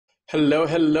Hello,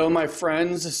 hello, my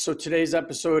friends. So today's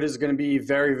episode is going to be a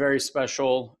very, very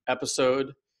special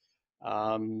episode.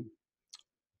 Um,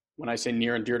 when I say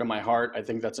near and dear to my heart, I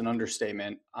think that's an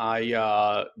understatement.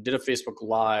 I did a Facebook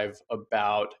Live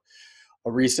about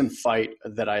a recent fight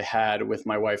that I had with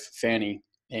my wife, Fanny.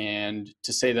 And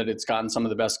to say that it's gotten some of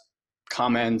the best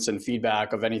comments and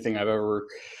feedback of anything I've ever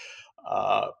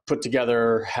put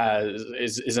together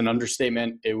is an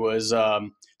understatement. It was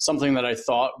something that I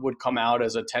thought would come out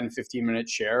as a 10-15 minute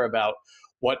share about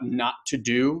what not to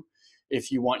do if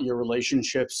you want your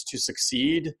relationships to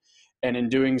succeed. And in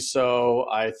doing so,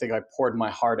 I think I poured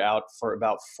my heart out for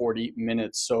about 40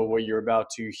 minutes. So what you're about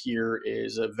to hear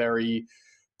is a very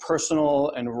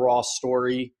personal and raw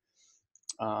story.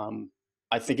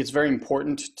 I think it's very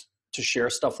important to share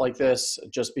stuff like this.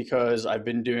 Just because I've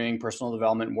been doing personal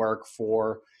development work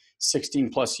for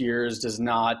 16 plus years does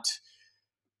not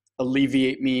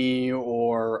alleviate me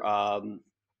or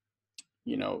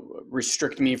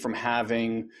restrict me from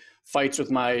having fights with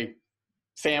my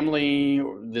family,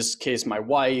 or in this case my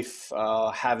wife,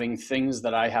 having things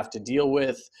that I have to deal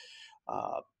with.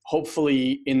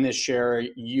 Hopefully in this share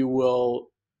you will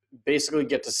basically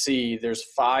get to see there's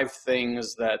 5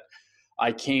 things that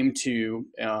I came to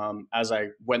as I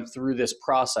went through this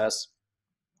process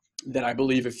that I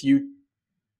believe if you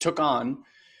took on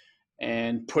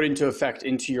and put into effect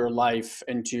into your life,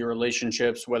 into your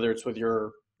relationships, whether it's with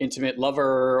your intimate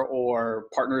lover or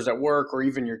partners at work or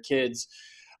even your kids,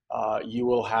 you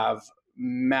will have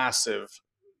massive,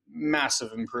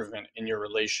 massive improvement in your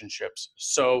relationships.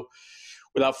 So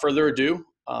without further ado,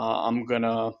 I'm going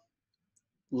to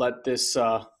let this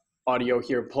audio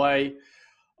here play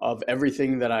of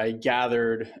everything that I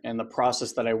gathered and the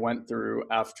process that I went through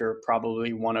after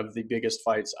probably one of the biggest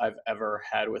fights I've ever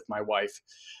had with my wife.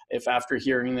 If after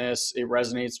hearing this, it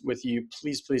resonates with you,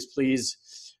 please, please,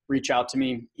 please reach out to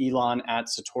me, Ilan at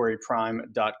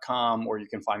satoriprime.com, or you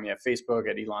can find me at Facebook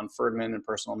at Ilan Friedman and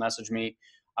personal message me.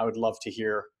 I would love to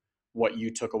hear what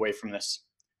you took away from this.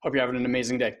 Hope you're having an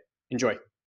amazing day. Enjoy.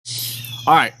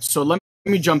 All right, so let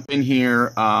me jump in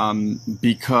here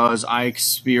because I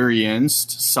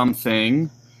experienced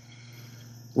something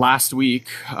last week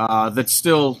that's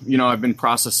still, I've been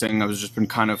processing. I've just been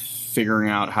kind of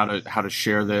figuring out how to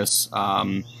share this,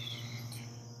 and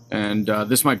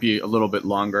this might be a little bit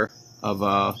longer of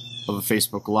a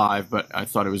Facebook Live, but I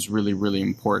thought it was really, really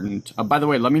important. By the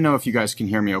way, let me know if you guys can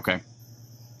hear me okay.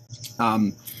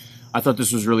 I thought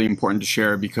this was really important to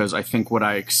share because I think what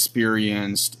I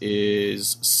experienced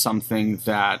is something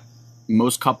that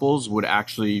most couples would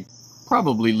actually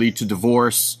probably lead to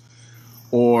divorce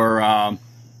or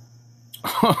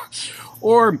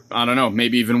or I don't know,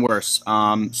 maybe even worse.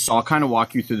 So I'll kind of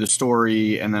walk you through the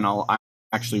story, and then I'll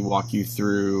actually walk you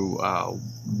through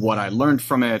what I learned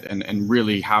from it, and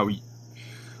really how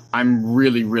I'm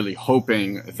really, really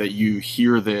hoping that you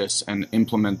hear this and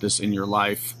implement this in your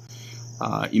life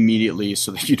immediately,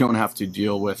 so that you don't have to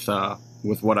deal with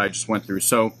what I just went through.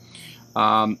 So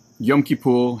Yom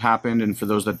Kippur happened, and for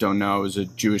those that don't know, it was a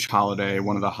Jewish holiday,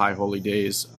 one of the high holy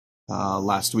days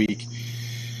last week.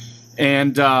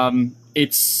 And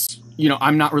it's,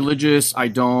 I'm not religious. I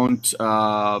don't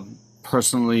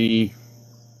personally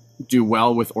do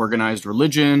well with organized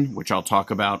religion, which I'll talk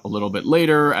about a little bit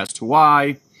later as to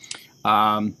why.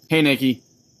 Hey, Nikki.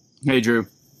 Hey, Drew.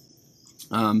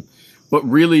 But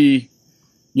really,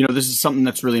 this is something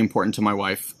that's really important to my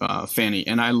wife, Fanny.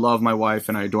 And I love my wife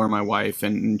and I adore my wife.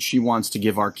 And she wants to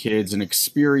give our kids an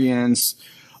experience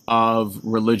of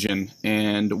religion.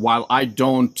 And while I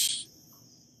don't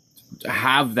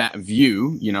have that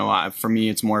view, for me,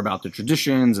 it's more about the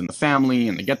traditions and the family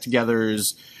and the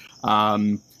get-togethers.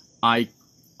 I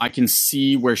can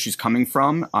see where she's coming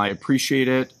from. I appreciate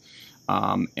it.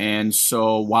 And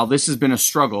so while this has been a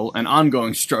struggle, an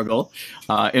ongoing struggle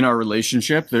in our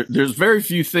relationship, there's very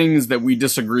few things that we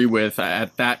disagree with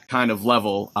at that kind of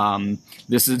level.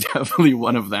 This is definitely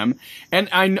one of them. And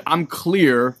I'm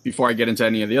clear, before I get into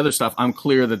any of the other stuff, I'm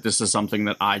clear that this is something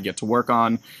that I get to work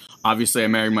on. Obviously, I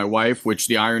married my wife, which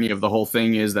the irony of the whole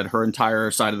thing is that her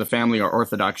entire side of the family are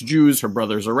Orthodox Jews. Her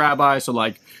brother's a rabbi. So,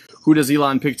 who does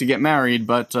Ilan pick to get married?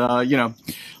 But,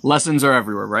 lessons are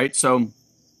everywhere, right? So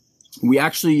we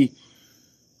actually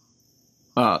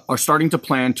are starting to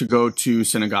plan to go to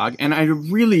synagogue. And I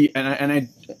really, and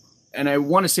I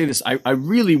want to say this, I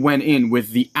really went in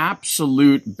with the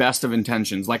absolute best of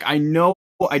intentions. I know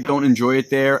I don't enjoy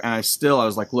it there. And I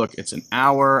was like, look, it's an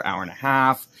hour and a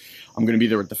half. I'm going to be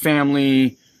there with the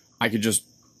family. I could just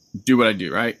do what I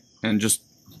do, right? And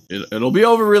it'll be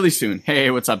over really soon.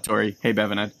 Hey, what's up, Tori? Hey, Bev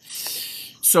and Ed.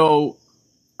 So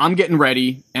I'm getting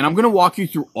ready, and I'm going to walk you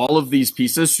through all of these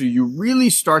pieces so you really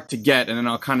start to get, and then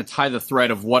I'll kind of tie the thread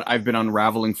of what I've been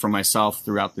unraveling for myself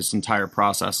throughout this entire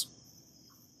process.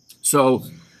 So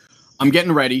I'm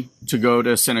getting ready to go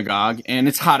to synagogue, and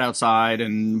it's hot outside,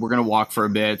 and we're going to walk for a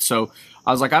bit. So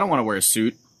I was like, I don't want to wear a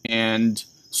suit. And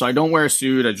so I don't wear a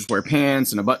suit. I just wear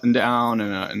pants and a button down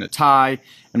and a tie.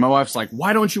 And my wife's like,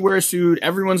 why don't you wear a suit?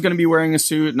 Everyone's going to be wearing a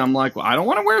suit. And I'm like, well, I don't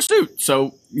want to wear a suit.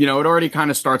 So, you know, it already kind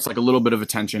of starts like a little bit of a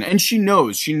tension. And she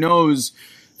knows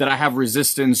that I have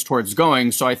resistance towards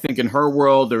going. So I think in her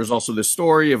world, there's also this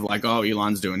story of like, oh,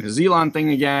 Ilan's doing his Ilan thing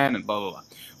again and blah, blah, blah.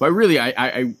 But really,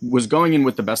 I was going in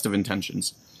with the best of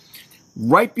intentions.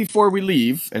 Right before we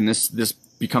leave, and this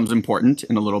becomes important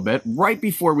in a little bit, right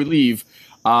before we leave,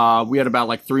 we had about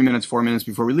like 4 minutes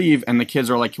before we leave, and the kids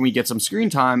are like, can we get some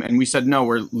screen time? And we said, no,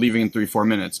 we're leaving in 3-4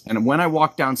 minutes. And when I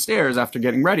walked downstairs after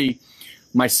getting ready,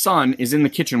 my son is in the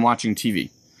kitchen watching TV.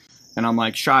 And I'm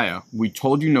like, Shia, we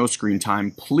told you no screen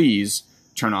time. Please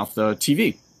turn off the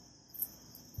TV.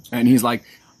 And he's like,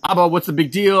 Abba, what's the big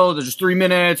deal? There's just 3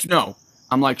 minutes. No.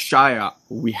 I'm like, Shia,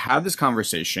 we had this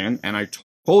conversation, and I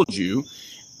told you,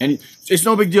 and it's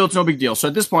no big deal. It's no big deal. So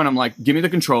at this point, I'm like, give me the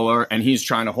controller, and he's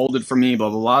trying to hold it for me, blah,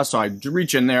 blah, blah. So I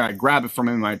reach in there, I grab it from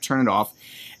him, I turn it off,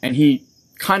 and he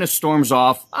kind of storms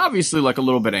off, obviously like a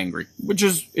little bit angry, which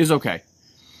is okay.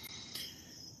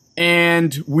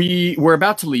 And we're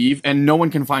about to leave, and no one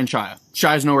can find Shia.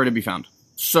 Shia's nowhere to be found.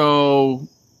 So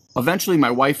eventually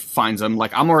my wife finds him.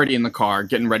 Like, I'm already in the car,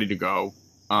 getting ready to go.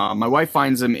 My wife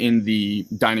finds him in the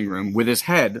dining room with his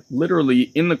head literally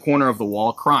in the corner of the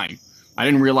wall crying. I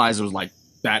didn't realize it was like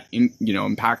that,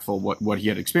 impactful what he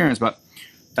had experienced, but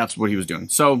that's what he was doing.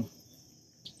 So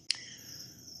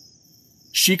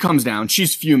she comes down,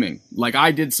 she's fuming. Like,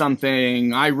 I did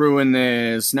something, I ruined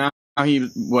this, now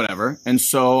whatever. And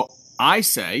so I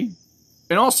say,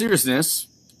 in all seriousness,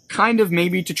 kind of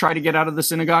maybe to try to get out of the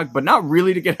synagogue, but not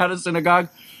really to get out of the synagogue.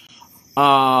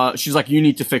 She's like, you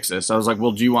need to fix this. I was like,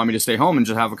 well, do you want me to stay home and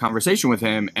just have a conversation with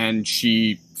him? And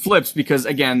she flips because,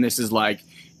 again, this is like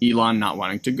Ilan not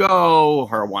wanting to go,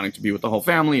 her wanting to be with the whole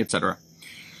family, etc.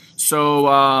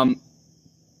 So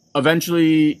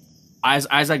eventually, as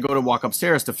I go to walk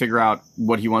upstairs to figure out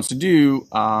what he wants to do,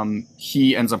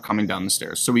 he ends up coming down the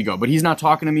stairs. So we go. But he's not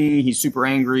talking to me. He's super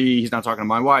angry. He's not talking to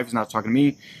my wife. He's not talking to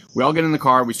me. We all get in the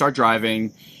car. We start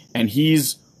driving. And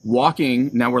he's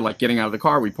walking. Now we're like getting out of the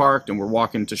car. We parked and we're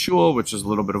walking to shul, which is a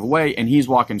little bit of a way. And he's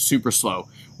walking super slow,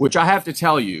 which I have to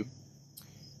tell you,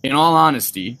 in all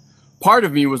honesty, part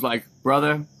of me was like,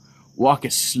 brother, walk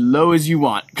as slow as you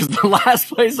want. Because the last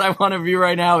place I want to be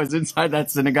right now is inside that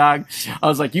synagogue. I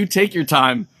was like, you take your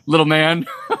time, little man.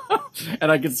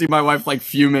 And I can see my wife like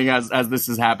fuming as this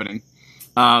is happening.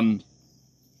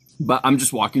 But I'm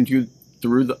just walking you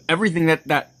through everything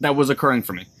that was occurring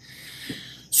for me.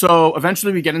 So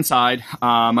eventually we get inside.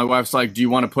 My wife's like, do you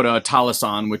want to put a talis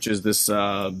on, which is this,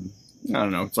 I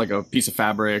don't know, it's like a piece of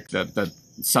fabric that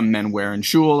some men wear in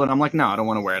shul. And I'm like, no, I don't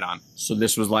want to wear it on. So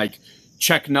this was like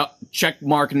check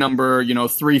mark number,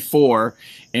 3-4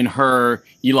 in her,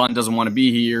 Ilan doesn't want to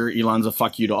be here. Ilan's a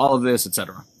fuck you to all of this,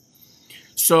 etc.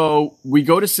 So we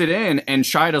go to sit in and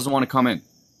Shai doesn't want to come in.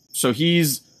 So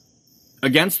he's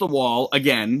against the wall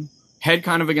again, head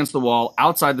kind of against the wall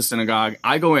outside the synagogue.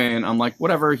 I go in, I'm like,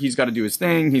 whatever, he's got to do his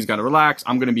thing. He's got to relax.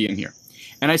 I'm going to be in here.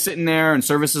 And I sit in there and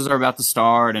services are about to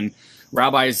start and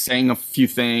Rabbi is saying a few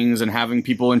things and having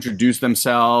people introduce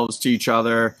themselves to each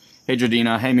other. Hey,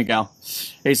 Jadina. Hey, Miguel.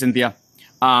 Hey, Cynthia.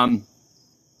 And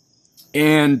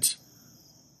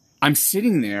I'm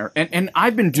sitting there and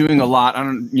I've been doing a lot. I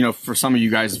don't, for some of you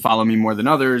guys that follow me more than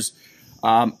others,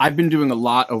 I've been doing a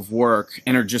lot of work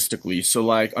energistically. So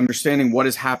like understanding what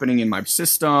is happening in my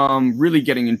system, really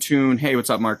getting in tune. Hey, what's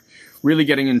up, Mark? Really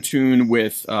getting in tune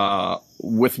with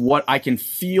what I can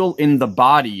feel in the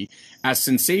body as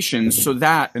sensations so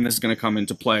that, and this is going to come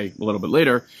into play a little bit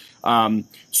later,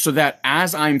 so that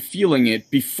as I'm feeling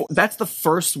it before, that's the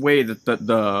first way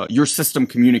that your system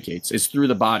communicates is through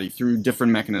the body, through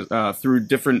different mechanisms, through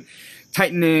different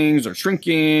tightenings or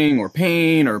shrinking or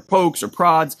pain or pokes or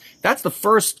prods. That's the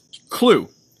first clue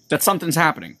that something's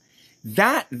happening.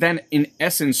 That then in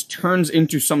essence turns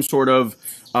into some sort of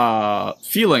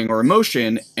feeling or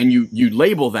emotion, and you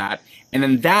label that, and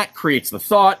then that creates the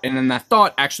thought, and then that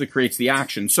thought actually creates the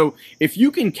action. So if you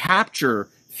can capture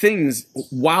things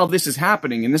while this is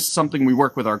happening, and this is something we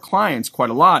work with our clients quite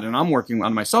a lot, and I'm working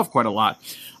on myself quite a lot,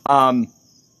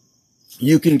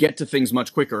 you can get to things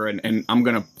much quicker. And I'm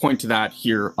going to point to that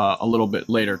here a little bit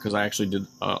later because I actually did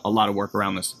a lot of work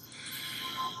around this.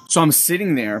 So I'm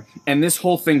sitting there and this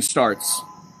whole thing starts.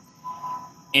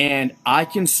 And I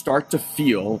can start to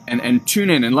feel, and tune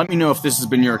in and let me know if this has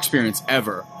been your experience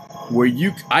ever, where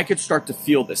I could start to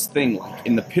feel this thing like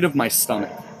in the pit of my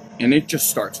stomach, and it just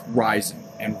starts rising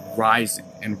and rising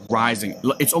and rising.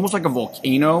 It's almost like a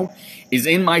volcano is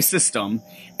in my system,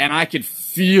 and I could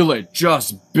feel it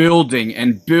just building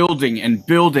and building and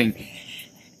building.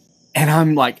 And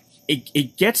I'm like,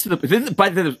 it gets to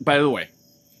the, by the way,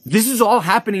 this is all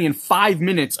happening in 5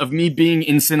 minutes of me being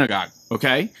in synagogue,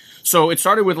 okay? So it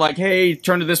started with like, hey,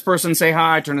 turn to this person, say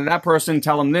hi, turn to that person,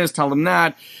 tell them this, tell them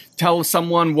that, tell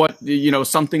someone what,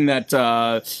 something that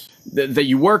that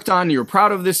you worked on, you were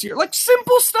proud of this year, like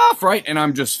simple stuff, right? And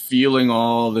I'm just feeling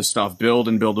all this stuff build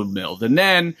and build and build. And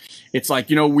then it's like,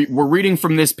 we're reading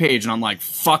from this page, and I'm like,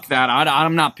 fuck that.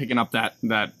 I'm not picking up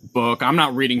that book. I'm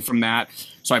not reading from that.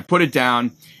 So I put it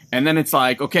down, and then it's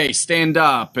like, okay, stand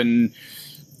up and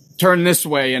turn this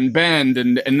way and bend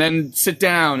and then sit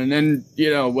down, and then,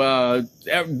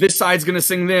 this side's going to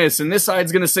sing this and this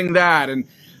side's going to sing that. And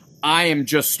I am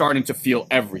just starting to feel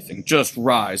everything just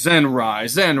rise and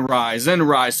rise and rise and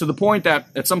rise, to the point that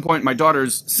at some point my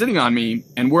daughter's sitting on me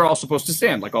and we're all supposed to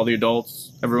stand, like all the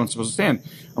adults, everyone's supposed to stand.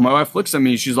 And my wife looks at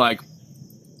me, she's like,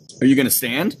 are you going to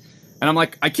stand? And I'm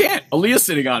like, I can't. Aaliyah's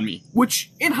sitting on me, which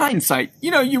in hindsight,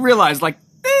 you realize like,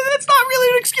 that's not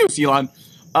really an excuse, Ilan.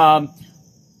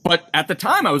 But at the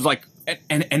time I was like,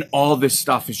 and all this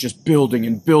stuff is just building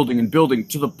and building and building,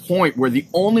 to the point where the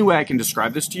only way I can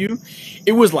describe this to you,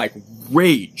 it was like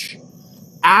rage,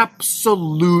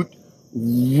 absolute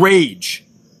rage.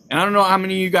 And I don't know how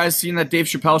many of you guys seen that Dave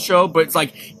Chappelle show, but it's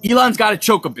like, Elon's got to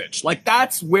choke a bitch. Like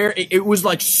that's where it was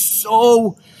like,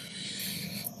 so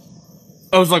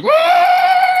I was like,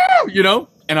 whoa,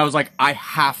 and I was like, I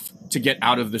have to get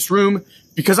out of this room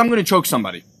because I'm going to choke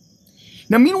somebody.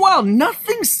 Now, meanwhile,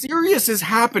 nothing serious is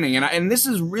happening, and this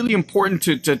is really important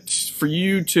for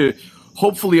you to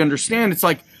hopefully understand. It's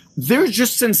like there's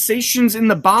just sensations in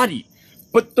the body,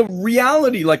 but the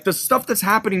reality, like the stuff that's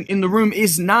happening in the room,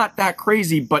 is not that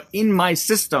crazy. But in my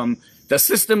system, the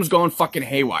system's going fucking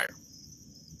haywire.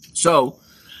 So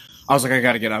I was like, I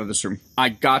got to get out of this room. I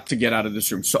got to get out of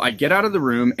this room. So I get out of the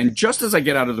room, and just as I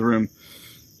get out of the room,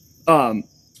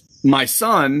 my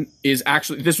son is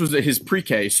actually, this was his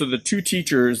pre-K, so the two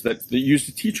teachers that used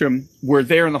to teach him were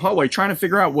there in the hallway trying to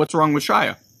figure out what's wrong with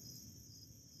Shia.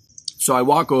 So I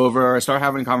walk over, I start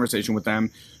having a conversation with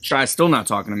them. Shia's still not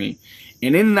talking to me.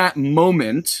 And in that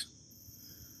moment,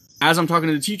 as I'm talking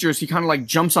to the teachers, he kind of like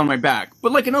jumps on my back,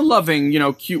 but like in a loving,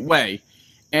 cute way.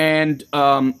 And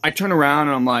I turn around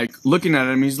and I'm like looking at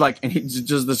him. He's like, and he's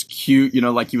just this cute,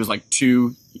 like he was like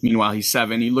 2, meanwhile he's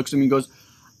 7. He looks at me and goes,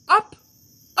 up.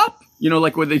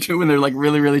 Like what they do when they're like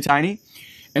really, really tiny.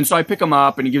 And so I pick him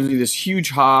up and he gives me this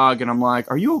huge hug, and I'm like,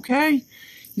 are you okay?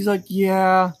 He's like,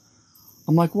 yeah.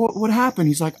 I'm like, what happened?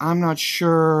 He's like, I'm not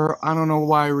sure. I don't know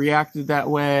why I reacted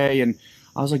that way. And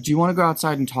I was like, do you want to go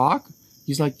outside and talk?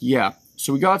 He's like, yeah.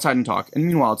 So we go outside and talk. And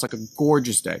meanwhile, it's like a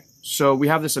gorgeous day. So we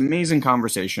have this amazing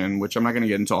conversation, which I'm not going to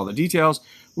get into all the details.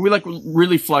 We like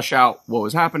really flush out what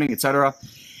was happening, etc.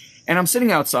 And I'm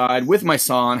sitting outside with my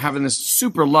son, having this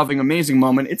super loving, amazing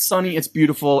moment. It's sunny, it's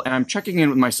beautiful, and I'm checking in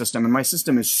with my system, and my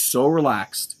system is so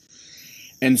relaxed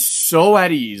and so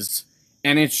at ease.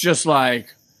 And it's just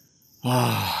like,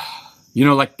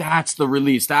 like that's the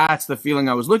release. That's the feeling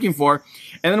I was looking for.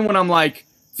 And then when I'm like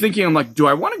thinking, I'm like, do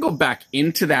I want to go back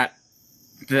into that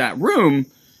room?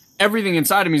 Everything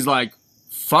inside of me is like,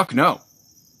 fuck no.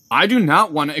 I do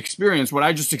not want to experience what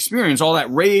I just experienced, all that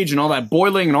rage and all that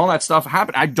boiling and all that stuff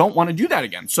happened. I don't want to do that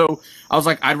again. So I was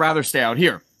like, I'd rather stay out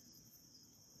here.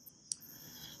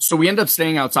 So we end up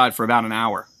staying outside for about an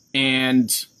hour. And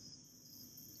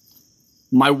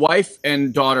my wife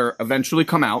and daughter eventually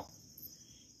come out.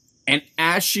 And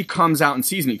as she comes out and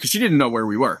sees me, because she didn't know where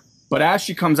we were, but as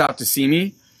she comes out to see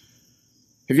me,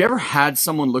 have you ever had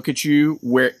someone look at you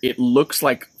where it looks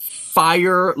like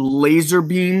fire laser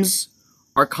beams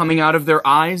are coming out of their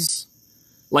eyes?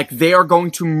 Like they are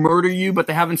going to murder you, but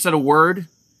they haven't said a word?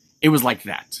 It was like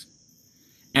that.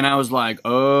 And I was like,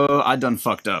 oh, I done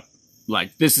fucked up.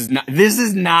 Like, this is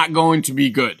not going to be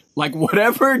good. Like,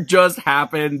 whatever just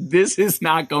happened, this is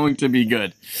not going to be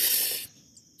good.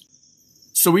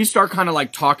 So we start kind of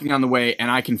like talking on the way,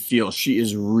 and I can feel she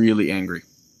is really angry.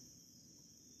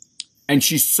 And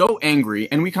she's so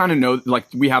angry, and we kind of know, like,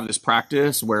 we have this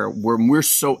practice where when we're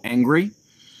so angry,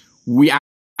 we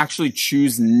actually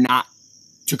choose not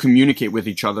to communicate with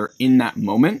each other in that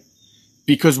moment,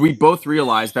 because we both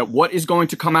realize that what is going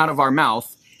to come out of our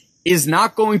mouth is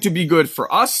not going to be good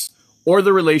for us or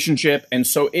the relationship. And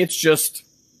so it's just,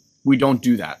 we don't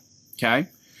do that. Okay.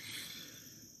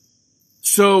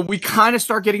 So we kind of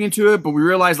start getting into it, but we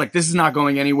realize like this is not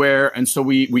going anywhere. And so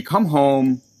we come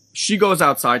home. She goes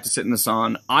outside to sit in the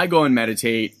sun. I go and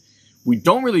meditate. We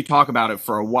don't really talk about it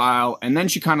for a while. And then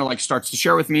she kind of like starts to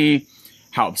share with me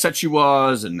how upset she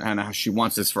was and how she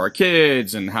wants this for our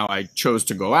kids and how I chose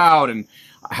to go out and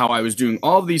how I was doing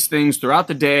all of these things throughout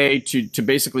the day to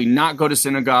basically not go to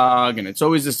synagogue. And it's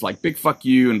always this like big fuck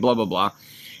you and blah, blah, blah.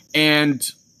 And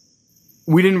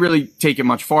we didn't really take it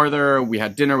much farther. We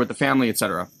had dinner with the family,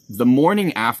 etc. The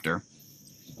morning after,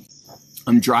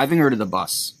 I'm driving her to the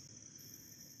bus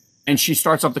and she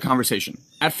starts up the conversation.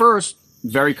 At first,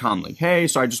 very calmly. Hey,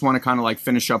 so I just want to kind of like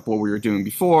finish up what we were doing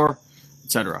before,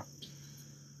 etc.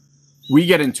 We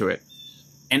get into it.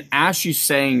 And as she's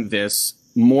saying this,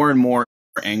 more and more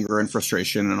anger and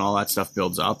frustration and all that stuff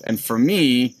builds up. And for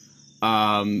me,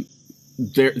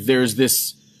 there's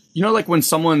this, you know, like when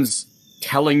someone's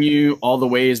telling you all the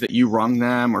ways that you wronged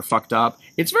them or fucked up,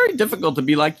 it's very difficult to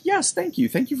be like, yes, thank you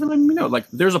for letting me know. Like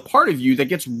there's a part of you that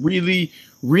gets really,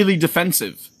 really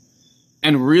defensive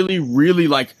and really, really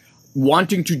like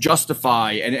wanting to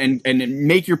justify and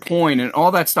make your point and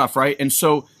all that stuff, right? And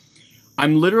so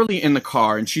I'm literally in the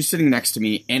car and she's sitting next to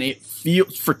me and it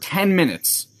feels for 10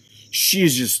 minutes, she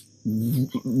is just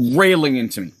railing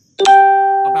into me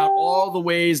about all the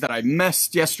ways that I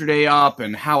messed yesterday up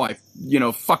and how I, you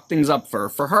know, fucked things up for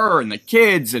her and the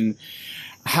kids and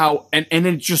how, and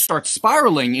it just starts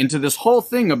spiraling into this whole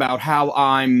thing about how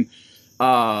I'm,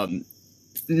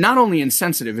 not only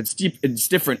insensitive, it's deep, it's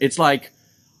different. It's like,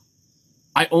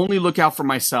 I only look out for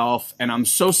myself and I'm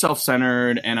so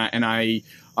self-centered and I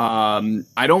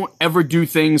don't ever do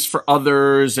things for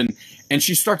others. And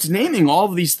she starts naming all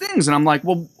of these things. And I'm like,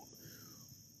 well,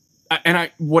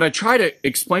 what I try to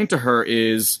explain to her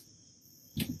is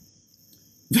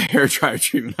the hair dryer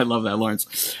treatment. I love that,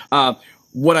 Lawrence.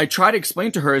 What I try to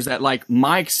explain to her is that like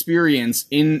my experience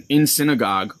in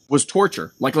synagogue was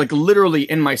torture, like literally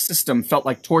in my system felt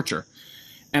like torture.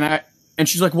 And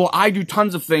she's like, well, I do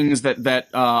tons of things that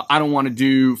I don't want to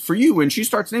do for you. And she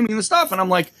starts naming the stuff. And I'm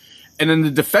like, and then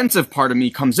the defensive part of me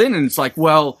comes in and it's like,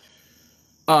 well,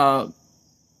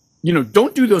 you know,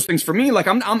 don't do those things for me. Like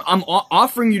I'm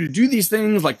offering you to do these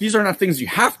things. Like these are not things you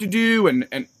have to do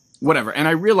and whatever. And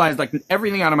I realized like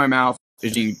everything out of my mouth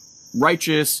is being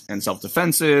righteous and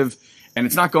self-defensive and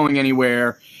it's not going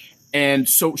anywhere. And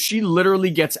so she literally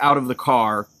gets out of the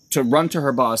car to run to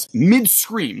her bus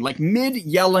mid-scream, like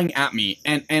mid-yelling at me.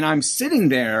 And I'm sitting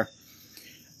there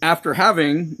after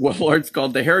having what Lawrence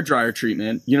called the hair dryer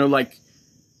treatment, you know, like,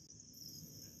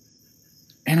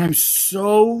 and I'm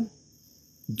so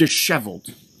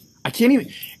disheveled. I can't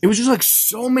even, it was just like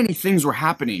so many things were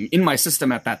happening in my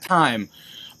system at that time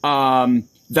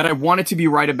that I wanted to be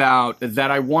right about,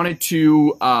 that I wanted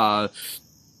to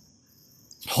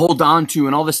hold on to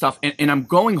and all this stuff. And I'm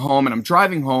going home and I'm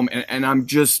driving home and I'm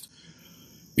just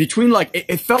between like,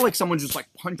 it felt like someone just like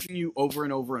punching you over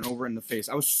and over and over in the face.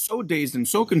 I was so dazed and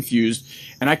so confused.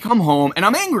 And I come home and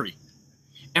I'm angry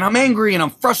and I'm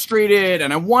frustrated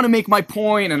and I want to make my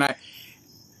point and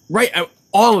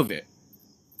all of it.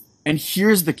 And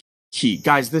here's the key,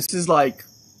 guys, this is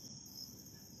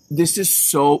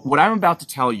so, what I'm about to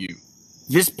tell you,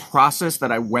 this process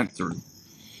that I went through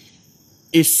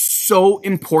is so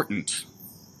important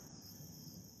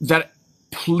that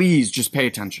please just pay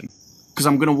attention. Because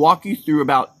I'm going to walk you through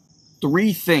about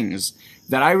 3 things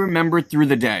that I remembered through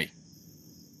the day.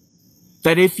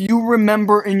 That if you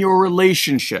remember in your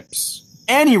relationships,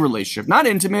 any relationship, not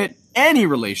intimate, any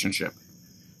relationship,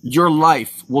 your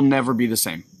life will never be the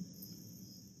same.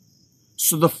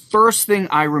 So the first thing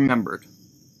I remembered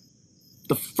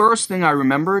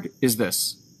is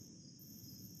this.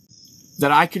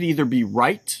 That I could either be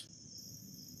right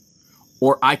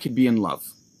or I could be in love.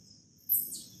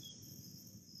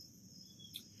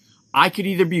 I could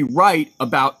either be right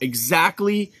about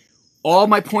exactly all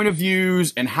my point of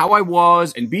views and how I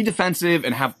was and be defensive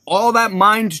and have all that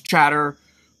mind chatter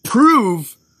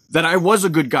prove that I was a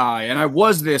good guy and I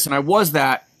was this and I was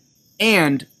that,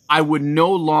 and I would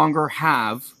no longer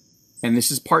have, and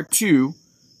this is part 2,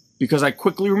 because I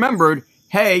quickly remembered,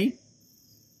 hey,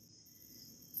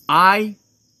 I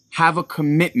have a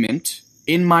commitment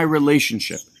in my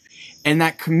relationship, and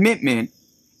that commitment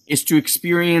is to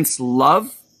experience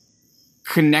love,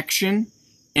 connection,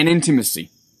 and intimacy.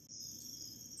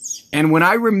 And when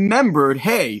I remembered,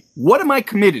 hey, what am I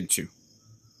committed to?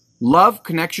 Love,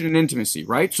 connection, and intimacy,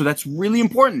 right? So that's really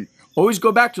important. Always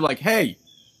go back to like, hey,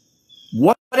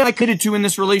 what am I committed to in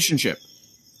this relationship?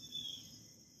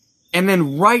 And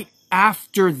then right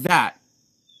after that,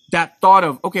 that thought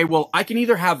of, okay, well, I can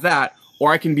either have that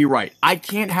or I can be right. I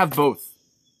can't have both.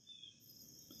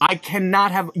 I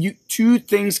cannot have two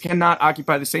things cannot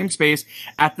occupy the same space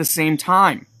at the same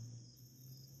time.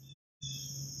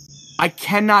 I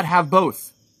cannot have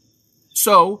both.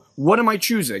 So what am I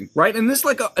choosing, right? And this is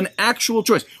like an actual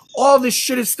choice. All this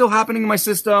shit is still happening in my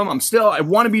system. I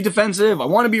want to be defensive. I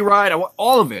want to be right. I want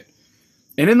all of it.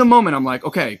 And in the moment, I'm like,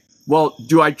 okay, well,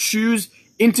 do I choose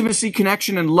intimacy,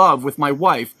 connection, and love with my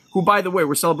wife, who, by the way,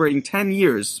 we're celebrating 10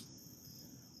 years,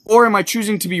 or am I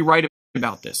choosing to be right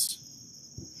about this?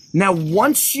 Now,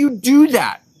 once you do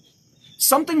that,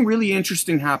 something really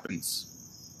interesting happens.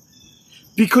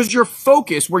 Because your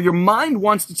focus, where your mind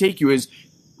wants to take you is,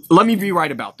 let me be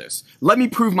right about this. Let me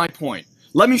prove my point.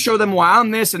 Let me show them why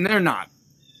I'm this and they're not.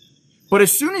 But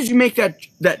as soon as you make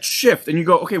that shift and you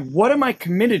go, okay, what am I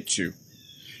committed to?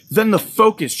 Then the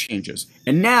focus changes.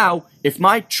 And now, if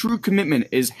my true commitment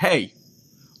is, hey,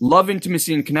 love,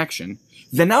 intimacy, and connection,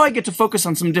 then now I get to focus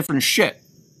on some different shit.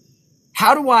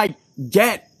 How do I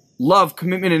get love,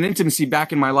 commitment, and intimacy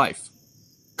back in my life?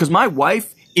 Because my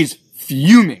wife is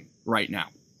fuming right now.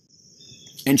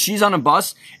 And she's on a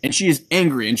bus, and she is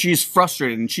angry, and she is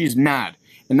frustrated, and she is mad.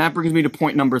 And that brings me to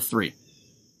point number 3.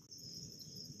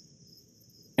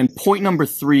 And point number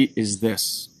 3 is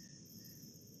this.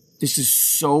 This is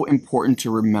so important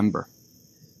to remember.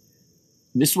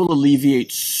 This will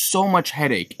alleviate so much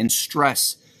headache and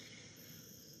stress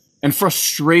and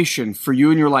frustration for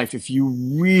you in your life if you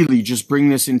really just bring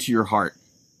this into your heart.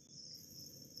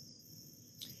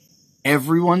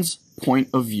 Everyone's point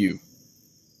of view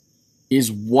is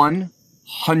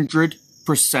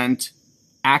 100%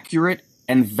 accurate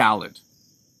and valid.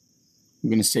 I'm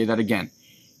going to say that again.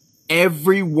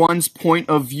 Everyone's point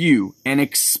of view and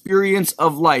experience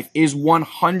of life is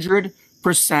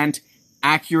 100%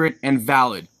 accurate and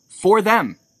valid for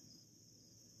them.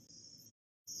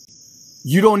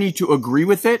 You don't need to agree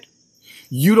with it.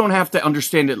 You don't have to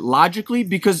understand it logically,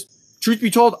 because truth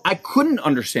be told, I couldn't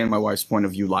understand my wife's point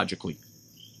of view logically.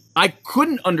 I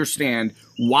couldn't understand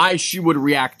why she would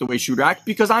react the way she would react,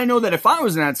 because I know that if I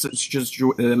was in that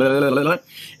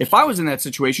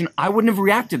situation, I wouldn't have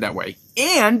reacted that way.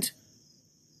 And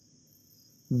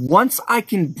once I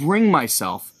can bring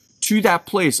myself to that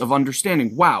place of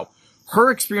understanding, wow,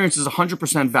 her experience is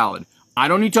 100% valid. I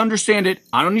don't need to understand it.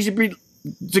 I don't need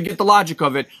to get the logic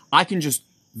of it. I can just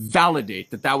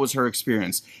validate that that was her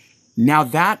experience. Now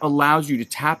that allows you to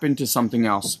tap into something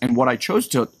else. And what I chose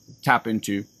to tap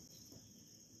into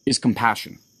is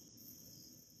compassion.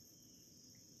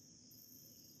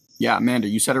 Yeah, Amanda,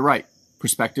 you said it right.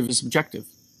 Perspective is subjective.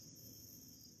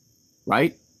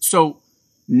 Right? So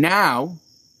now,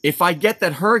 if I get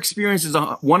that her experience is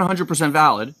 100%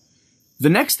 valid, the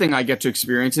next thing I get to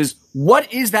experience is,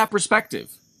 what is that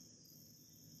perspective?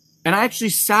 And I actually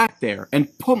sat there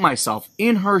and put myself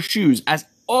in her shoes as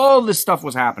all this stuff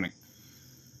was happening.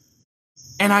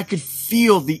 And I could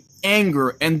feel the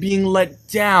anger and being let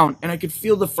down, and I could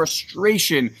feel the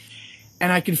frustration,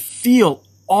 and I could feel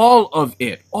all of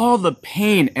it, all the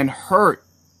pain and hurt.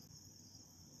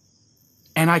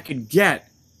 And I could get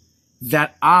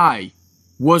that I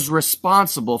was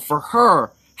responsible for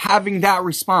her having that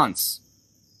response.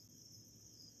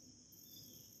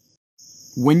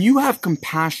 When you have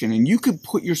compassion and you could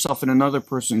put yourself in another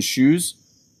person's shoes,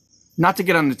 not to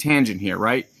get on the tangent here,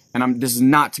 right? And this is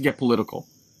not to get political,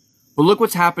 but look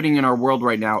what's happening in our world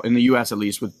right now, in the US at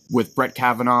least, with Brett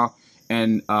Kavanaugh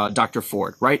and Dr.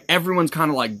 Ford, right? Everyone's kind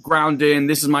of like ground in,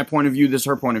 this is my point of view, this is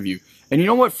her point of view. And you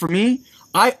know what, for me,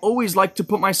 I always like to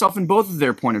put myself in both of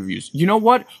their point of views. You know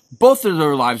what? Both of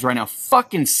their lives right now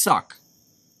fucking suck.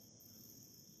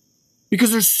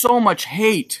 Because there's so much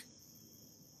hate.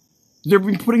 They've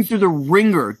been putting through the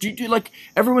ringer. Like,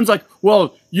 everyone's like,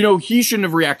 well, you know, he shouldn't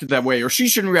have reacted that way, or she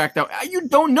shouldn't react that way. You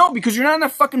don't know, because you're not in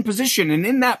that fucking position. And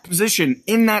in that position,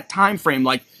 in that time frame,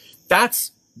 like,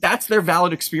 that's their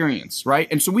valid experience, right?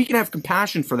 And so we can have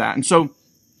compassion for that. And so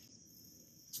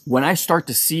when I start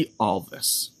to see all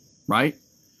this, right?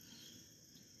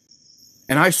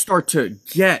 And I start to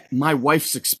get my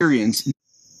wife's experience.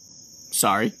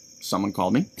 Sorry, someone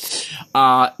called me.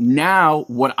 Now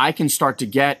what I can start to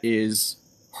get is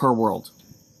her world.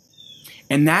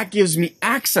 And that gives me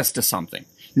access to something.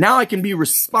 Now I can be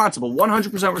responsible,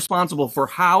 100% responsible for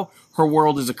how her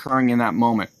world is occurring in that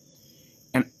moment.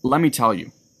 And let me tell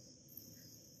you,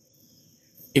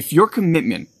 if your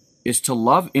commitment is to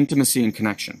love, intimacy, and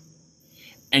connection,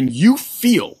 and you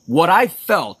feel what I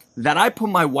felt that I put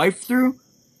my wife through,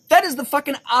 that is the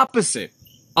fucking opposite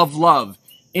of love,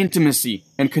 intimacy,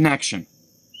 and connection.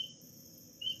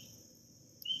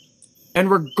 And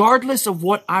regardless of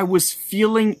what I was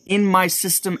feeling in my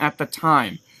system at the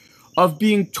time, of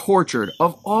being tortured,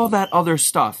 of all that other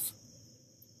stuff,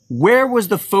 Where was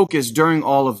the focus during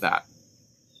all of that?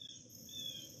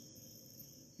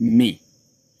 Me.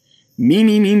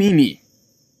 Me.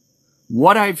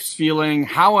 What I was feeling,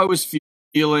 how I was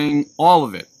feeling, all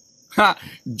of it.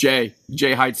 Jay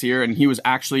Heights here, and he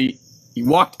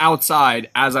walked outside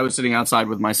as I was sitting outside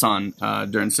with my son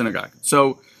during synagogue.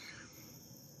 So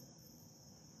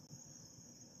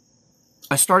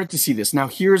I started to see this. Now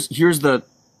here's the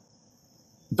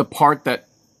part that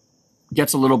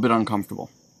gets a little bit uncomfortable.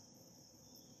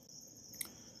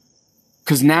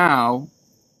 Because now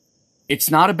it's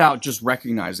not about just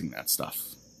recognizing that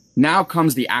stuff. Now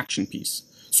comes the action piece.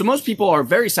 So most people are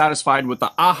very satisfied with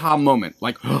the aha moment.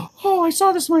 Like, oh, I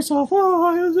saw this myself.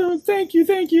 Oh, thank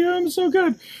you. I'm so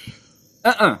good.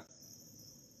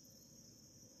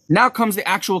 Now comes the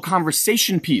actual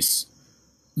conversation piece.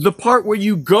 The part where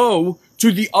you go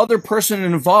to the other person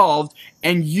involved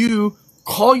and you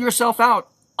call yourself out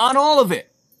on all of it.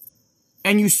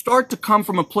 And you start to come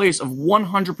from a place of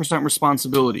 100%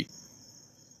 responsibility.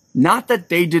 Not that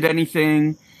they did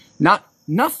anything,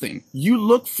 nothing. You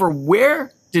look for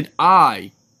where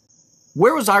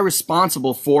was I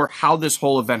responsible for how this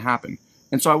whole event happened?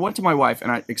 And so I went to my wife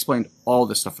and I explained all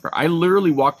this stuff to her. I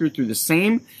literally walked her through the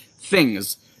same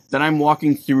things that I'm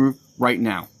walking through right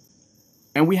now.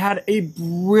 And we had a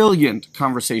brilliant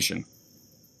conversation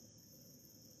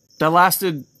that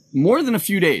lasted more than a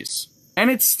few days. And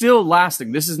it's still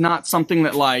lasting. This is not something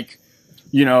that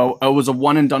it was a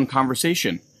one and done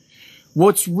conversation.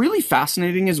 What's really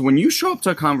fascinating is when you show up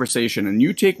to a conversation and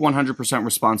you take 100%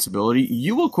 responsibility,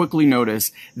 you will quickly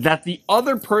notice that the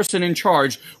other person in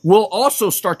charge will also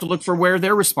start to look for where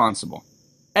they're responsible.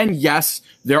 And yes,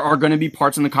 there are going to be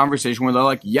parts in the conversation where they're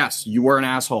like, yes, you were an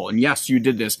asshole. And yes, you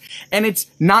did this. And it's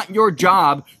not your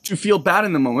job to feel bad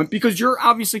in the moment because you're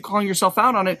obviously calling yourself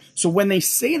out on it. So when they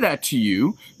say that to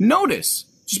you, notice.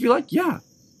 Just be like, yeah,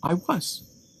 I was.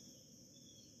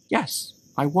 Yes,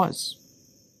 I was.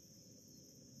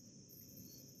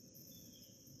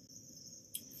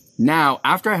 Now,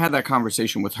 after I had that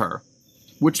conversation with her,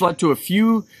 which led to a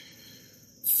few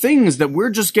things that we're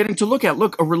just getting to look at.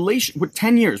 Look, a relation with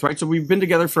 10 years, right? So we've been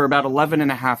together for about 11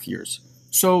 and a half years.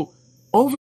 So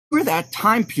over that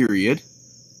time period,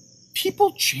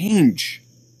 people change.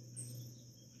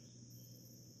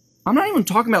 I'm not even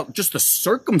talking about just the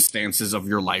circumstances of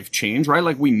your life change, right?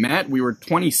 Like we met, we were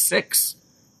 26.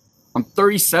 I'm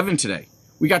 37 today.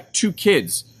 We got 2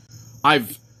 kids.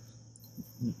 I've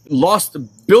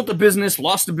built a business,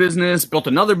 lost a business, built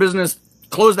another business,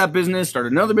 closed that business,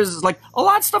 started another business. Like a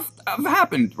lot of stuff have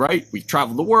happened, right? We've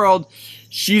traveled the world,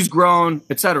 she's grown,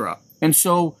 etc. And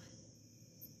so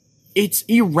it's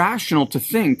irrational to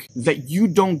think that you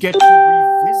don't get to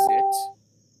revisit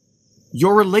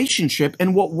your relationship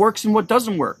and what works and what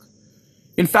doesn't work.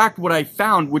 In fact, what I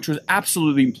found, which was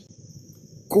absolutely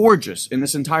gorgeous in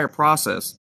this entire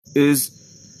process, is,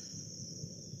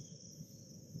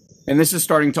 and this is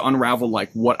starting to unravel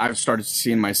like what I've started to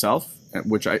see in myself,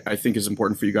 which I think is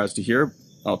important for you guys to hear.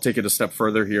 I'll take it a step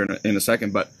further here in a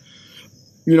second. But,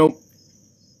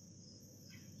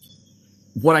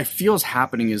 what I feel is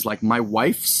happening is like my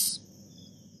wife's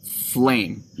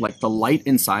flame, like the light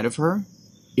inside of her,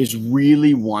 is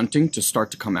really wanting to start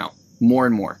to come out more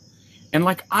and more. And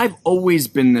like I've always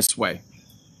been this way.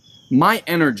 My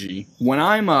energy, when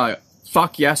I'm a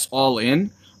fuck yes, all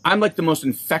in, I'm like the most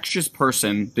infectious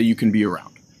person that you can be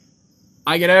around.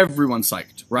 I get everyone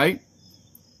psyched, right?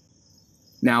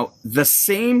 Now, the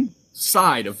same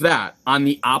side of that on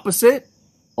the opposite,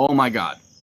 oh my God.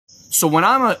 So when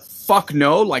I'm a fuck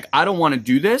no, like I don't want to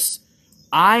do this,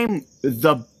 I'm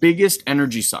the biggest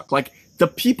energy suck. Like the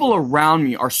people around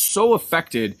me are so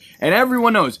affected, and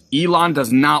everyone knows Ilan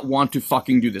does not want to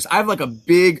fucking do this. I have like a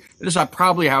big, this is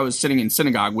probably how I was sitting in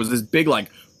synagogue, was this big like,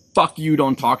 fuck you,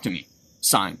 don't talk to me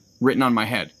sign written on my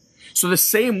head. So the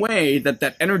same way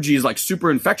that energy is like super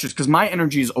infectious, because my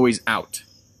energy is always out,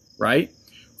 right?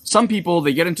 Some people,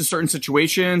 they get into certain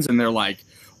situations and they're like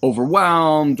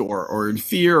overwhelmed or in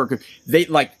fear, or they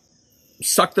like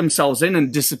suck themselves in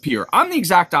and disappear. I'm the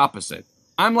exact opposite.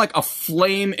 I'm like a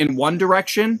flame in one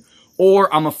direction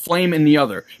or I'm a flame in the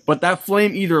other. But that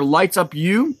flame either lights up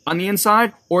you on the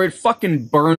inside or it fucking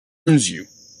burns you.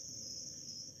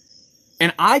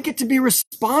 And I get to be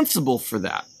responsible for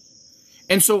that.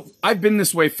 And so I've been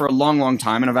this way for a long, long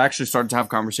time. And I've actually started to have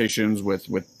conversations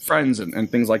with friends and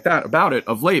things like that about it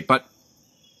of late. But,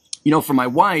 for my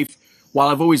wife, while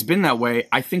I've always been that way,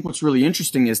 I think what's really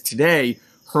interesting is today,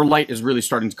 her light is really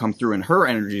starting to come through and her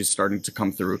energy is starting to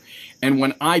come through. And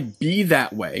when I be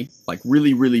that way, like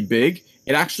really, really big,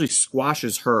 it actually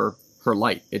squashes her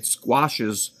light. It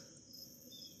squashes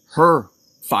her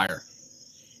fire.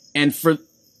 And for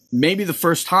maybe the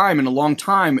first time in a long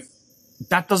time,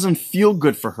 that doesn't feel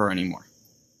good for her anymore.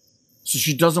 So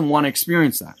she doesn't want to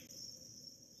experience that.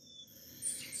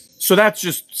 So that's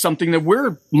just something that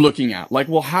we're looking at. Like,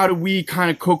 well, how do we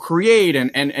kind of co-create?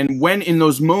 And when in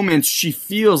those moments she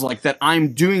feels like that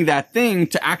I'm doing that thing,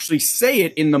 to actually say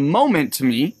it in the moment to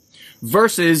me,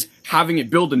 versus having it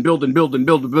build and build and build and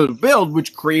build and build and build,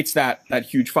 which creates that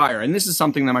huge fire. And this is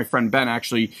something that my friend Ben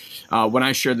actually, when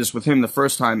I shared this with him the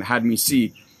first time, had me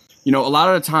see. You know, a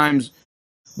lot of the times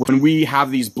when we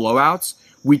have these blowouts,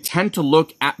 we tend to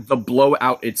look at the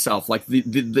blowout itself, like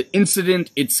the incident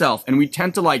itself. And we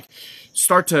tend to like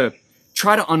start to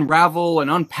try to unravel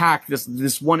and unpack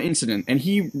this one incident. And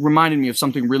he reminded me of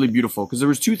something really beautiful, because there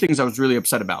was two things I was really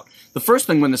upset about. The first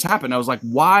thing, when this happened, I was like,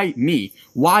 why me?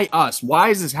 Why us? Why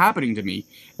is this happening to me?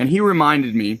 And he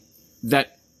reminded me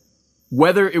that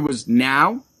whether it was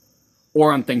now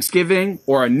or on Thanksgiving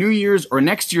or on New Year's or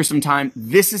next year sometime,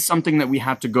 this is something that we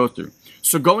have to go through.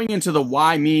 So going into the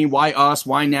why me, why us,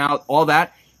 why now, all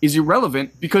that is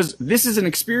irrelevant, because this is an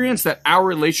experience that our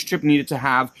relationship needed to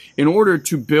have in order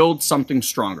to build something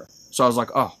stronger. So I was like,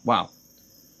 oh, wow.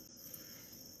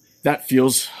 That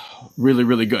feels really,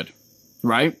 really good,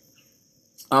 right?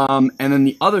 And then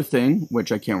the other thing,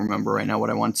 which I can't remember right now what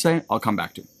I want to say, I'll come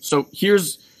back to. So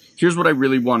here's what I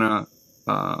really want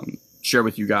to share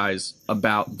with you guys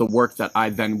about the work that I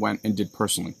then went and did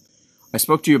personally. I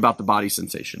spoke to you about the body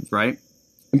sensations, right?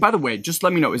 And by the way, just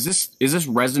let me know, is this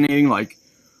resonating? Like,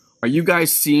 are you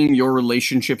guys seeing your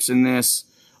relationships in this?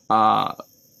 Yeah,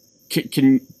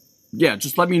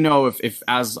 just let me know if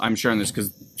as I'm sharing this,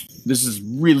 because this is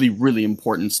really, really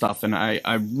important stuff. And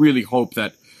I really hope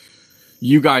that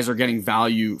you guys are getting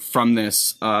value from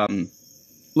this.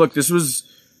 Look, this was,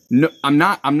 no, I'm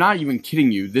not even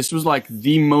kidding you. This was like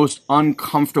the most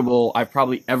uncomfortable I've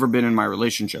probably ever been in my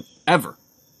relationship, ever.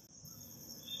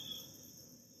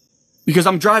 Because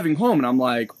I'm driving home and I'm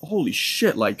like, holy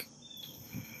shit, like,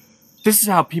 this is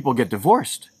how people get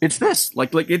divorced. It's this,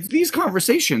 like it's these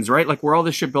conversations, right? Like, where all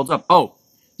this shit builds up. Oh,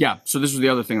 yeah. So this was the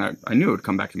other thing that I knew it would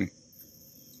come back to me.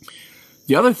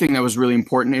 The other thing that was really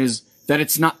important is that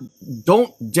it's not,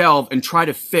 don't delve and try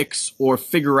to fix or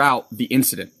figure out the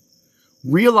incident.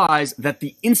 Realize that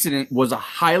the incident was a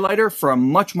highlighter for a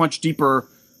much, much deeper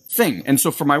thing. And so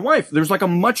for my wife, there's like a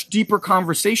much deeper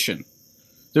conversation.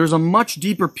 There's a much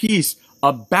deeper piece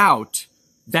about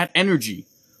that energy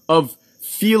of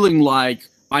feeling like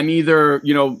I'm either,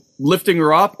 you know, lifting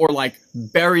her up or like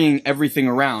burying everything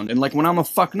around. And like, when I'm a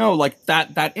fuck no, like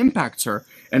that impacts her.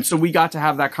 And so we got to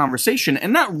have that conversation.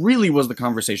 And that really was the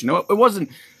conversation. It wasn't,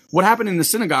 what happened in the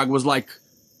synagogue was like,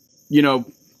 you know,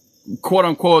 quote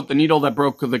unquote, the needle that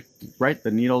broke the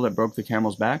needle that broke the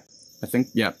camel's back. I think,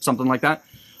 yeah, something like that.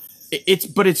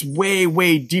 But it's way,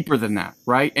 way deeper than that,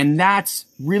 right? And that's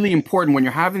really important when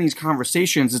you're having these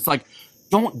conversations. It's like,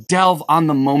 don't delve on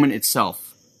the moment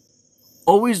itself.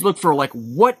 Always look for like,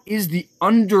 what is the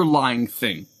underlying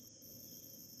thing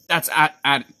that's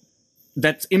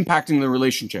that's impacting the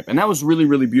relationship? And that was really,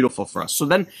 really beautiful for us. So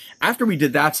then after we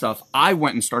did that stuff, I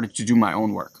went and started to do my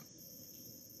own work.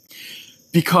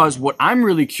 Because what I'm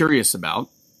really curious about,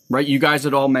 right? You guys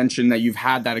had all mentioned that you've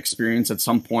had that experience at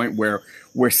some point where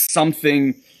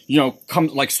something, you know,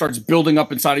 starts building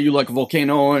up inside of you like a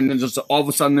volcano, and then just all of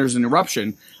a sudden there's an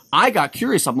eruption. I got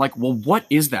curious. I'm like, well, what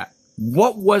is that?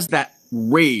 What was that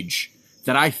rage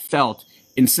that I felt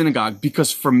in synagogue?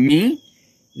 Because for me,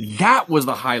 that was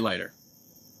the highlighter,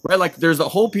 right? Like, there's a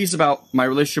whole piece about my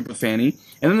relationship with Fanny,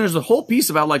 and then there's a whole piece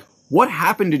about like what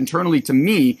happened internally to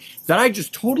me that I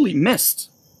just totally missed.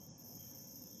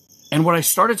 And what I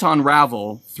started to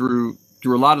unravel through a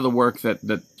lot of the work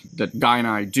that Guy and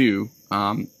I do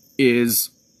is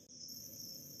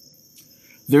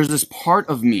there's this part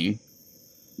of me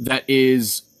that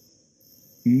is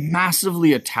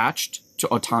massively attached to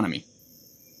autonomy.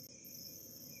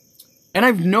 And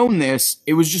I've known this.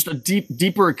 It was just a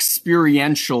deeper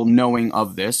experiential knowing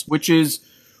of this, which is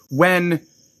when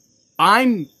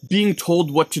I'm being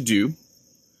told what to do,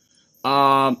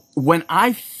 when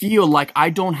I feel like I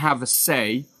don't have a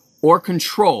say or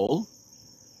control,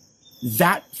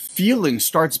 that feeling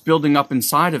starts building up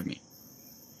inside of me.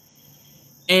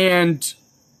 And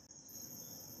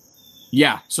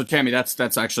yeah, so Tammy, that's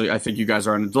actually, I think you guys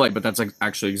are on a delay, but that's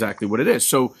actually exactly what it is.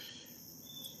 So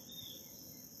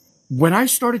when I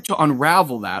started to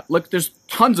unravel that, look, there's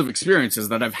tons of experiences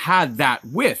that I've had that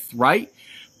with, right?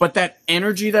 But that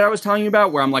energy that I was telling you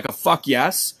about, where I'm like a fuck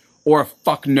yes or a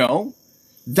fuck no,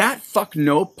 that fuck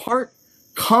no part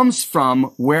comes from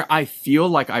where I feel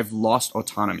like I've lost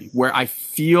autonomy, where I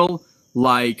feel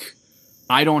like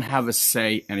I don't have a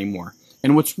say anymore.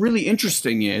 And what's really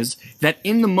interesting is that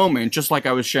in the moment, just like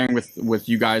I was sharing with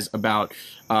you guys about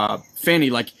Fanny,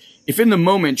 like if in the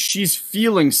moment she's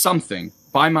feeling something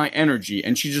by my energy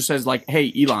and she just says like,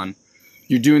 hey, Ilan,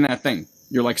 you're doing that thing.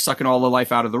 You're like sucking all the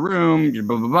life out of the room, you're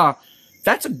blah, blah, blah.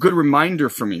 That's a good reminder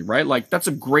for me, right? Like that's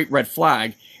a great red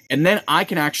flag. And then I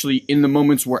can actually, in the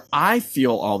moments where I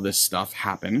feel all this stuff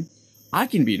happen, I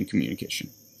can be in communication.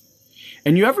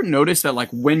 And you ever notice that like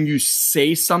when you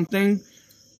say something,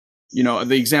 you know,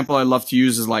 the example I love to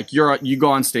use is like you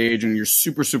go on stage and you're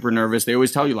super, super nervous. They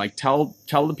always tell you like, tell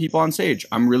the people on stage,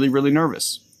 I'm really, really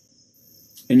nervous.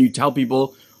 And you tell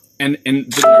people and the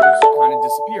nerves kind of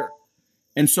disappear.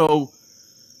 And so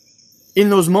in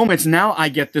those moments, now I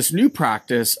get this new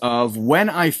practice of when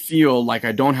I feel like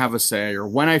I don't have a say, or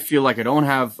when I feel like I don't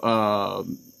have,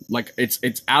 like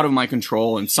it's out of my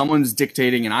control and someone's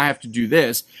dictating and I have to do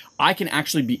this, I can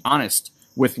actually be honest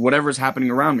with whatever's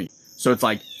happening around me. So it's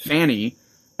like Fanny,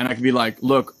 and I can be like,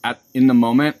 look, in the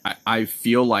moment, I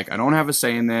feel like I don't have a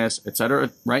say in this,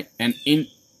 etc., right? And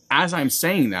as I'm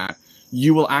saying that,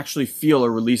 you will actually feel a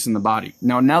release in the body.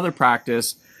 Now, another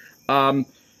practice,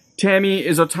 Tammy,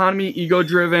 is autonomy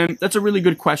ego-driven? That's a really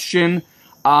good question.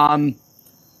 Let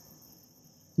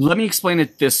me explain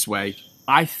it this way.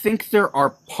 I think there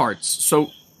are parts. So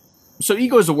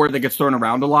ego is a word that gets thrown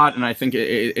around a lot, and I think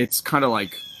it's kind of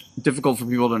like difficult for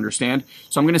people to understand.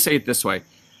 So I'm going to say it this way.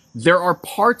 There are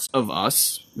parts of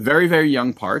us, very, very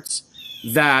young parts,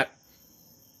 that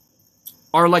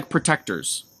are like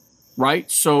protectors, right?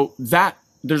 So that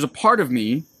there's a part of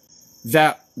me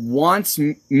that wants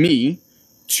me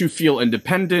to feel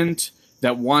independent,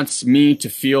 that wants me to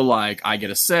feel like I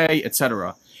get a say,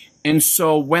 etc. And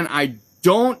so when I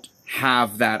don't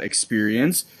have that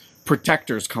experience,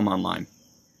 protectors come online.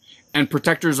 And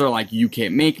protectors are like, you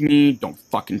can't make me, don't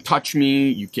fucking touch me,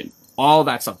 you can, all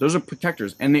that stuff. Those are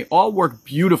protectors, and they all work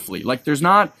beautifully. Like there's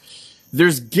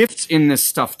gifts in this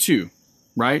stuff too,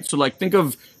 right? So like think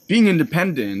of being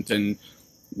independent, and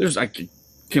I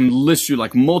can list you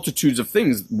like multitudes of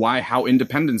things how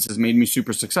independence has made me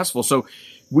super successful. So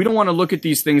we don't want to look at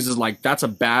these things as like, that's a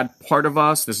bad part of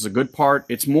us, this is a good part.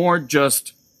 It's more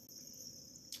just,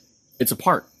 it's a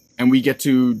part, and we get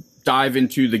to dive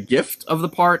into the gift of the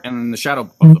part and then the shadow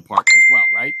of the part as well,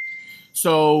 right?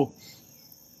 So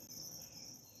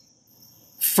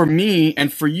for me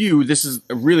and for you, this is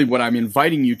really what I'm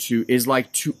inviting you to, is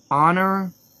like to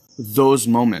honor those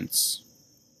moments,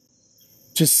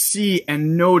 to see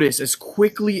and notice as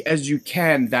quickly as you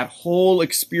can that whole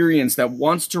experience that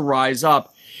wants to rise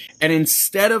up. And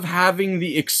instead of having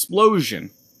the explosion,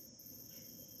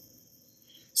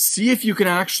 see if you can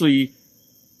actually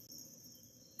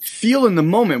feel in the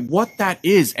moment what that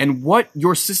is and what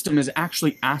your system is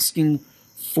actually asking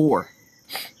for.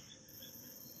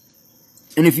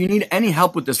 And if you need any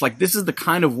help with this, like this is the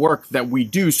kind of work that we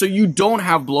do so you don't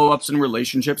have blow-ups in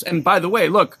relationships. And by the way,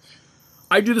 look,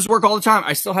 I do this work all the time.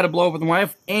 I still had a blow up with my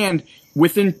wife, and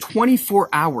within 24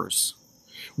 hours,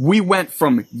 we went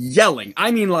from yelling,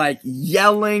 I mean like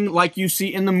yelling like you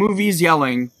see in the movies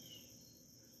yelling,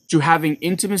 to having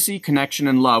intimacy, connection,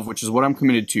 and love, which is what I'm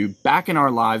committed to, back in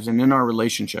our lives and in our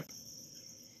relationship.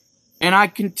 And I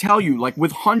can tell you, like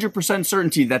with 100%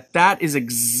 certainty, that is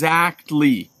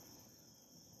exactly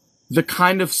the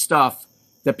kind of stuff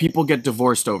that people get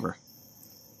divorced over.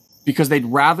 Because they'd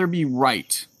rather be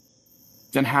right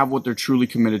than have what they're truly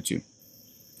committed to.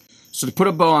 So to put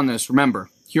a bow on this, remember,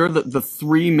 here are the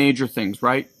three major things,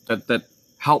 right, that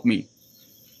help me.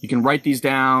 You can write these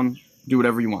down, do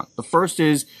whatever you want. The first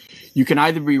is you can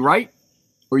either be right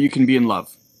or you can be in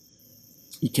love.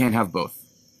 You can't have both.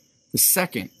 The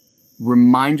second,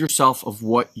 remind yourself of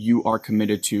what you are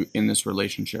committed to in this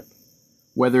relationship.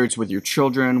 Whether it's with your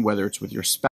children, whether it's with your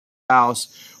spouse,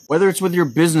 whether it's with your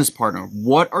business partner,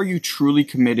 what are you truly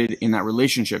committed in that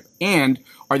relationship? And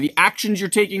are the actions you're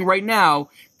taking right now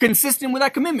consistent with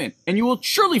that commitment? And you will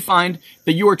surely find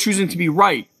that you are choosing to be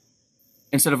right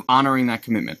instead of honoring that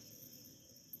commitment.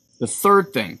 The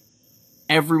third thing,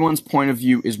 everyone's point of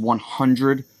view is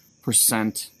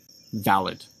 100%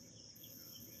 valid.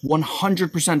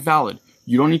 100% valid.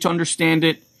 You don't need to understand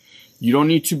it. You don't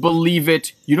need to believe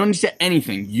it. You don't need to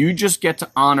anything. You just get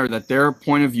to honor that their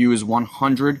point of view is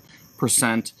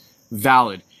 100%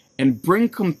 valid. And bring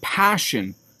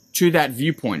compassion to that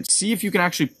viewpoint. See if you can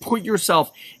actually put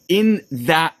yourself in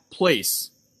that place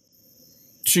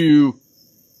to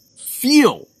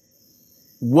feel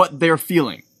what they're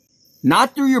feeling.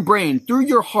 Not through your brain, through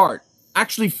your heart.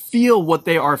 Actually feel what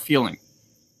they are feeling.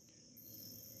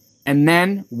 And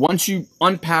then once you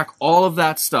unpack all of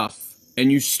that stuff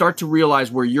and you start to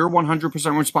realize where you're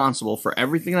 100% responsible for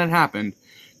everything that happened,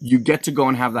 you get to go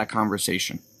and have that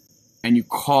conversation and you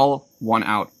call one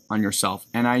out on yourself.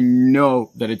 And I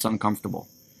know that it's uncomfortable.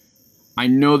 I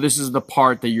know this is the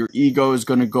part that your ego is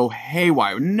going to go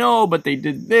haywire. No, but they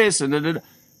did this and da.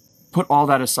 Put all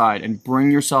that aside and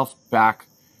bring yourself back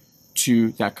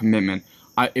to that commitment.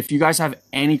 If you guys have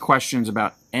any questions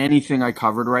about anything I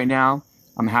covered right now,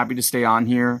 I'm happy to stay on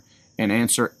here and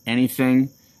answer anything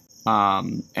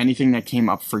that came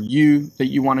up for you that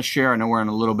you want to share. I know we're in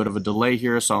a little bit of a delay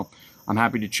here, so I'm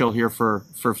happy to chill here for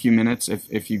a few minutes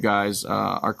if you guys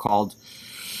are called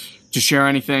to share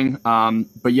anything.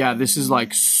 But yeah, this is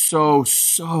like so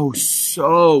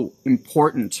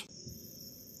important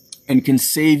and can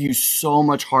save you so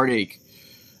much heartache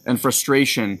and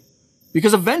frustration,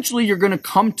 because eventually you're going to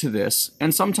come to this,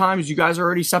 and sometimes you guys are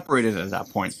already separated at that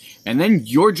point, and then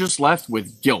you're just left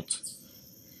with guilt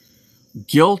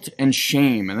and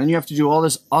shame. And then you have to do all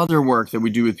this other work that we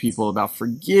do with people about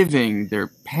forgiving their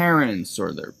parents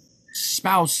or their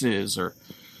spouses, or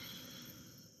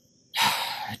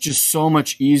just so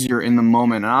much easier in the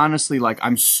moment. And honestly, like,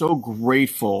 I'm so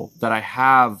grateful that I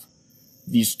have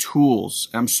these tools.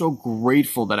 I'm so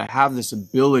grateful that I have this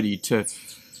ability to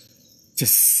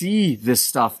see this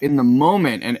stuff in the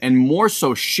moment, and more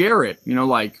so share it. You know,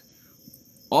 like,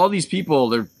 all these people,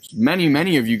 there,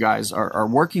 many of you guys are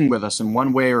working with us in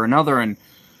one way or another. And,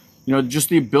 you know, just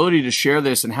the ability to share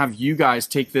this and have you guys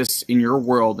take this in your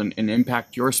world and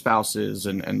impact your spouses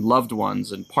and loved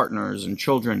ones and partners and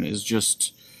children is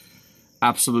just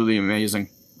absolutely amazing.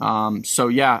 So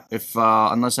yeah, if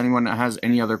unless anyone has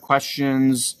any other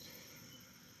questions,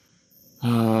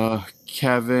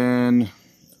 Kevin,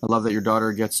 I love that your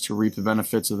daughter gets to reap the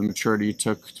benefits of the maturity you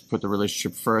took to put the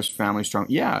relationship first, family strong.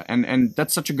 Yeah, and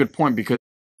that's such a good point, because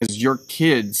your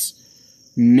kids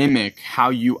mimic how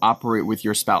you operate with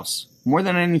your spouse more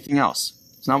than anything else.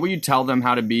 It's not what you tell them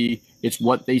how to be, it's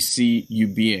what they see you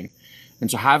being.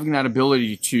 And so having that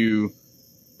ability to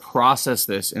process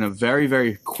this in a very,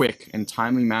 very quick and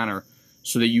timely manner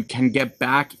so that you can get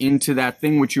back into that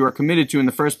thing which you are committed to in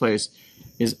the first place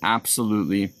is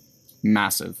absolutely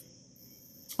massive.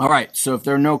 All right, so if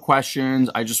there are no questions,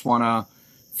 I just want to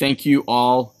thank you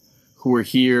all who are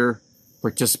here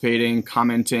participating,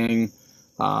 commenting.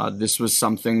 This was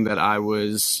something that I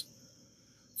was,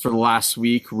 for the last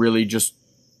week, really just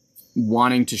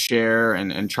wanting to share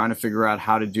and trying to figure out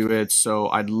how to do it. So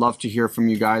I'd love to hear from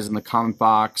you guys in the comment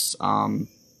box.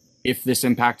 If this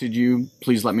impacted you,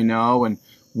 please let me know, and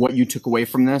what you took away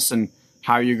from this and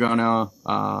how you're gonna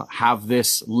have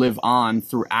this live on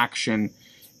through action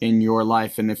in your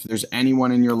life. And if there's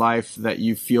anyone in your life that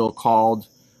you feel called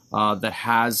that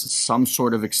has some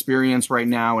sort of experience right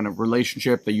now in a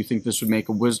relationship that you think this would make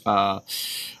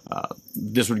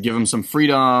this would give them some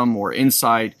freedom or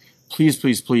insight,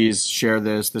 please share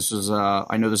this. This is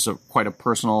I know this is quite a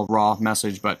personal, raw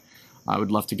message, but I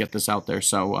would love to get this out there.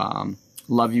 So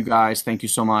love you guys. Thank you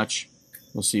so much.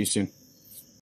 We'll see you soon.